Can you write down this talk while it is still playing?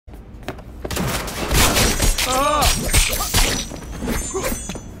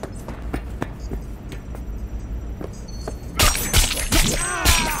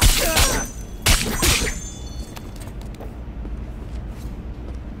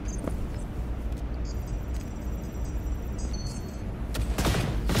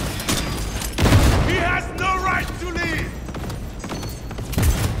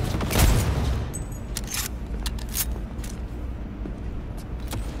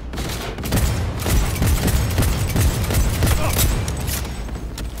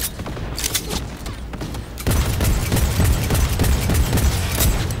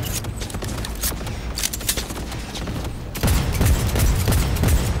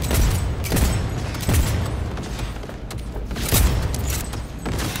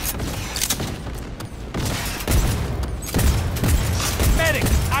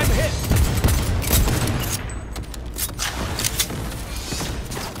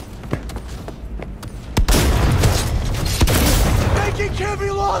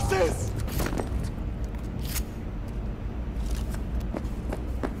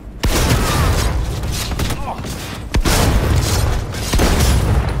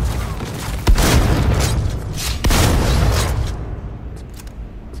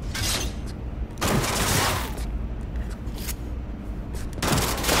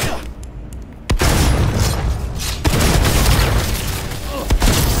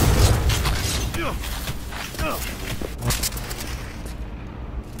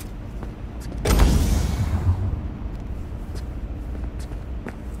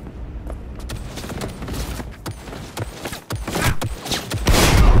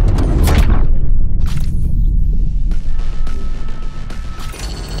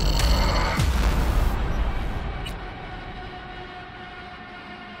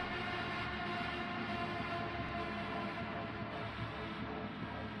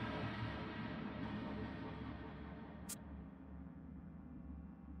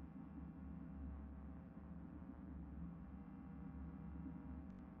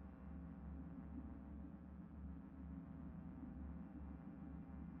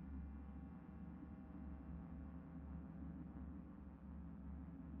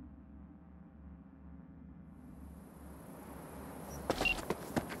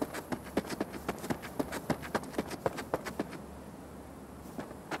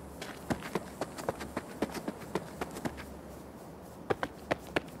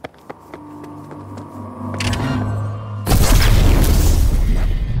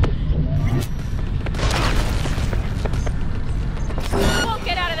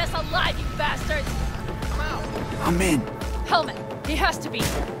I'm in. Hellman, he has to be.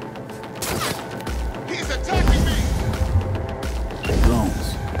 He's attacking me!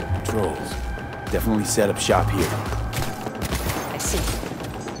 Drones. Patrols. Definitely set up shop here. I see.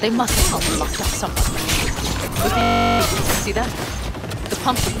 They must have Hellman locked up somewhere. See that? The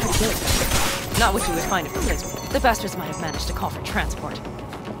pumps are pretty good. Not what you would find at replacement. The bastards might have managed to call for transport.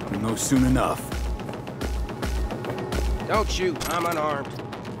 We'll know soon enough. Don't shoot. I'm unarmed.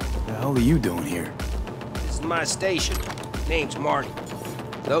 What the hell are you doing here? This is my station. Name's Marty.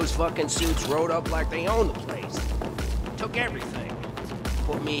 Those fucking suits rode up like they own the place. Took everything.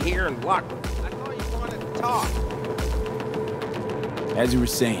 Put me here and locked me. I thought you wanted to talk. As you were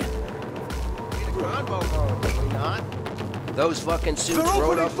saying. Get a convo going, did we not? Those fucking suits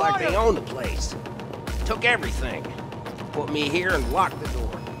rode up like they own the place. Took everything. Put me here and locked the door.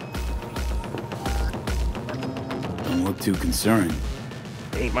 Don't look too concerned.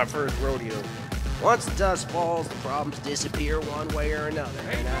 Ain't my first rodeo. Once the dust falls, the problems disappear one way or another,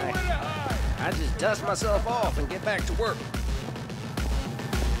 and I just dust myself off and get back to work.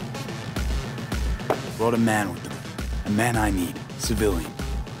 Brought a man with them. A man I need. Civilian.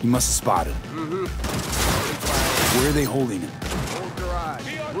 He must have spotted him. Mm-hmm. Where are they holding him? Old garage.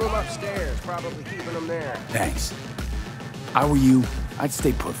 Room upstairs, probably keeping him there. Thanks. I were you, I'd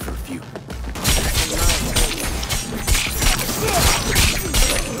stay put for a few.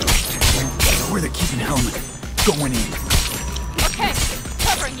 Where they're keeping Hellman. Going in. Okay,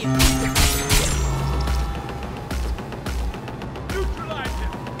 covering you. Neutralize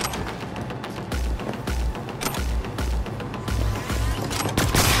him!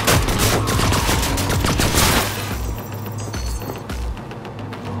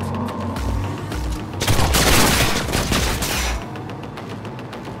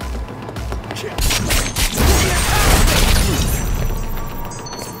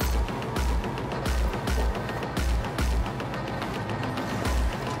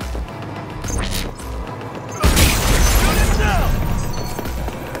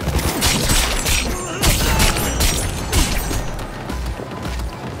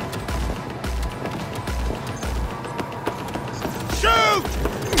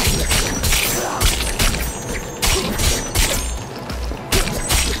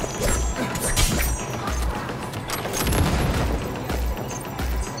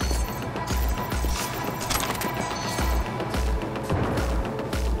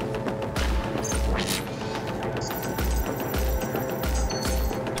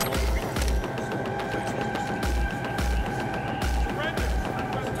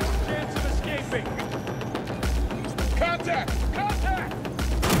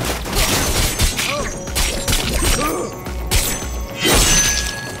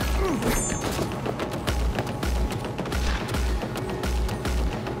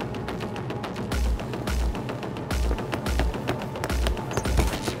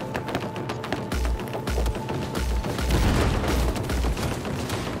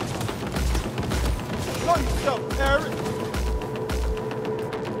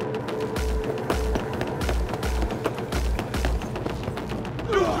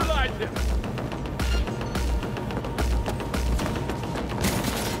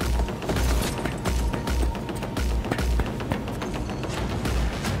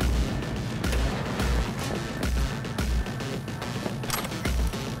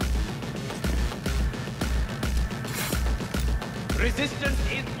 Resistance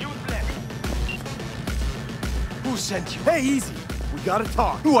is useless. Who sent you? Hey, easy. We gotta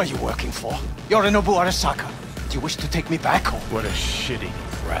talk. Who are you working for? Yorinobu Arasaka. Do you wish to take me back or... What a shitty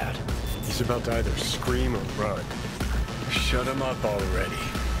rat. He's about to either scream or run. Shut him up already.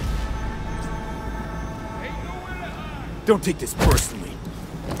 Don't take this personally.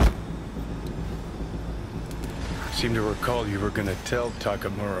 Seem to recall you were gonna tell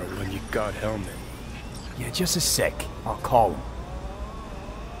Takamura when you got Hellman. Yeah, just a sec. I'll call him.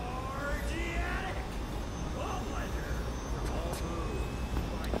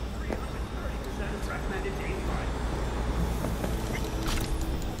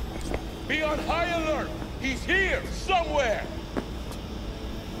 Be on high alert! He's here, somewhere!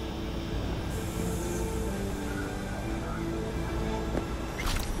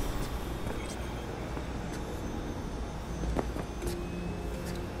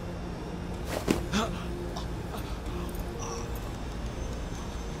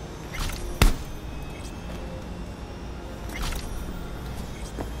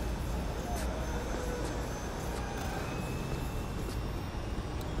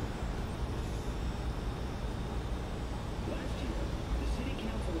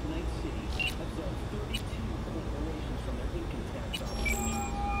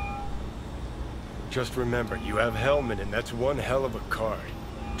 Just remember, you have Hellman, and that's one hell of a card.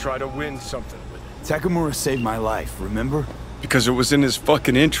 Try to win something with it. Takamura saved my life, remember? Because it was in his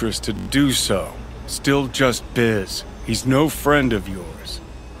fucking interest to do so. Still just biz. He's no friend of yours.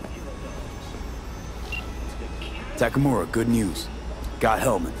 Takamura, good news. Got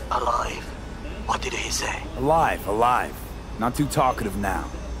Hellman. Alive. What did he say? Alive, alive. Not too talkative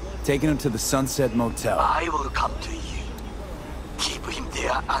now. Taking him to the Sunset Motel. I will come to you. Keep him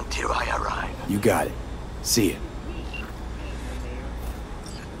there until I arrive. You got it. See ya.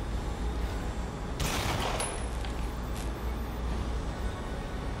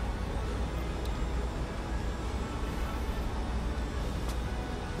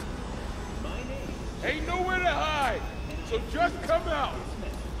 Ain't nowhere to hide, so just come out.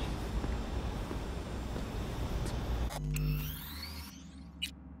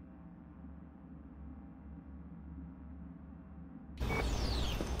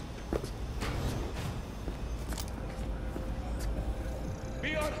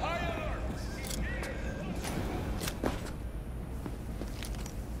 Be on high alert.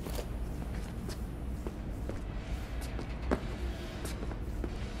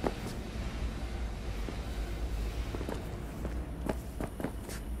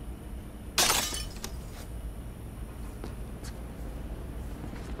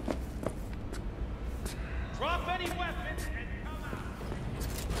 Drop any weapons and come out.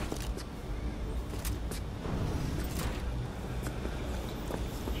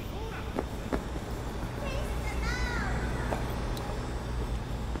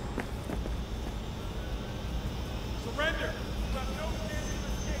 Surrender. You have no chance of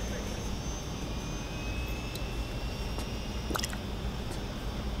escaping.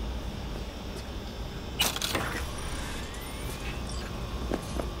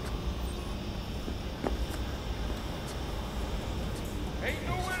 Ain't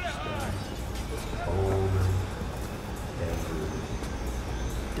nowhere to hide.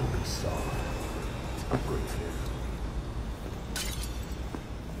 Don't be sorry. I'm grateful.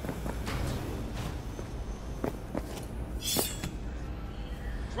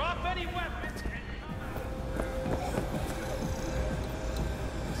 Drop any weapons and come out.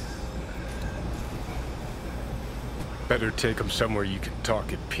 Better take him somewhere you can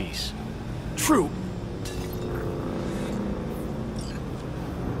talk in peace. True.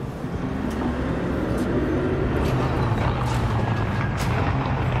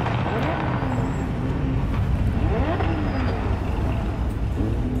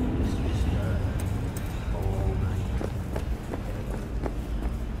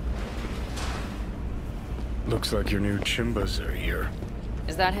 Looks like your new Chimbas are here.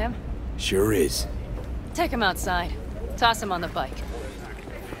 Is that him? Sure is. Take him outside. Toss him on the bike.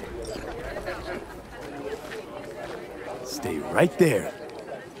 Stay right there.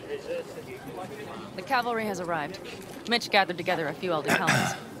 The cavalry has arrived. Mitch gathered together a few elder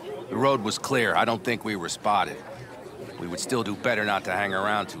Hellmans. The road was clear. I don't think we were spotted. We would still do better not to hang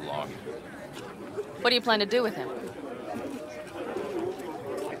around too long. What do you plan to do with him?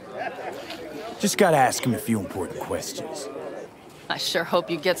 Just gotta ask him a few important questions. I sure hope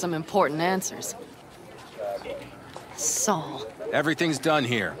you get some important answers. Saul. Everything's done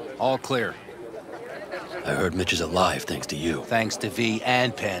here. All clear. I heard Mitch is alive thanks to you. Thanks to V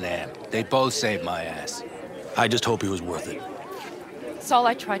and Pan Am. They both saved my ass. I just hope he was worth it. Saul,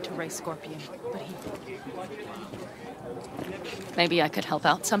 I tried to raise Scorpion, but he... Maybe I could help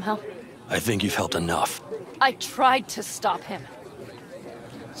out somehow? I think you've helped enough. I tried to stop him.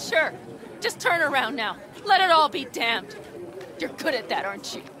 Sure. Just turn around now. Let it all be damned. You're good at that,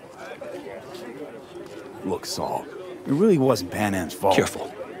 aren't you? Look, Saul, it really wasn't Pan Am's fault.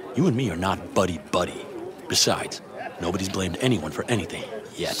 Careful. You and me are not buddy-buddy. Besides, nobody's blamed anyone for anything,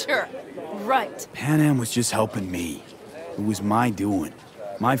 yet. Sure. Right. Pan Am was just helping me. It was my doing.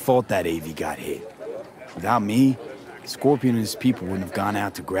 My fault that AV got hit. Without me, Scorpion and his people wouldn't have gone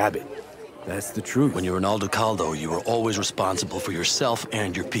out to grab it. That's the truth. When you were in Aldecaldo, you were always responsible for yourself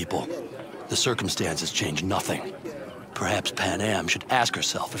and your people. The circumstances change nothing. Perhaps Pan Am should ask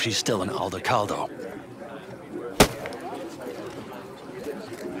herself if she's still in Aldecaldo.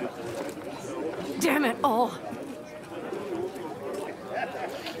 Damn it all.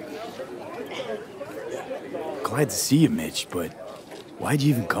 Glad to see you, Mitch, but why'd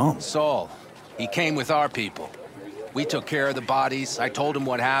you even come? Saul, he came with our people. We took care of the bodies, I told him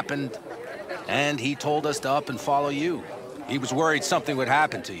what happened, and he told us to up and follow you. He was worried something would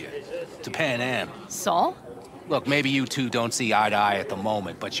happen to you, to Pan Am. Saul? Look, maybe you two don't see eye to eye at the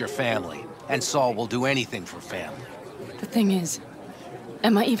moment, but you're family, and Saul will do anything for family. The thing is,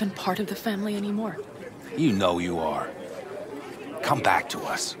 am I even part of the family anymore? You know you are. Come back to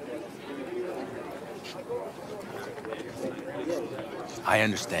us. I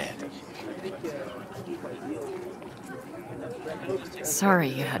understand. Sorry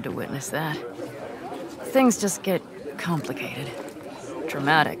you had to witness that. Things just get complicated.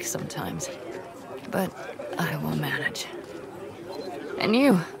 Dramatic sometimes. But I will manage. And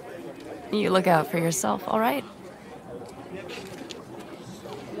you look out for yourself, all right?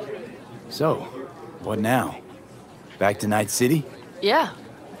 So, what now? Back to Night City? Yeah.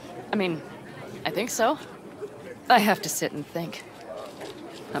 I mean, I think so. I have to sit and think.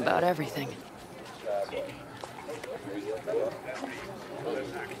 About everything.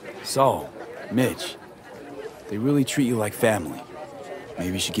 Saul, Mitch, they really treat you like family.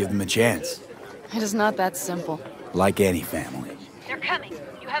 Maybe you should give them a chance. It is not that simple. Like any family. They're coming.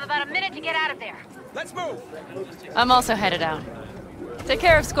 You have about a minute to get out of there. Let's move! I'm also headed out. Take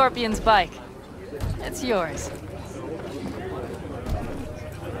care of Scorpion's bike. It's yours.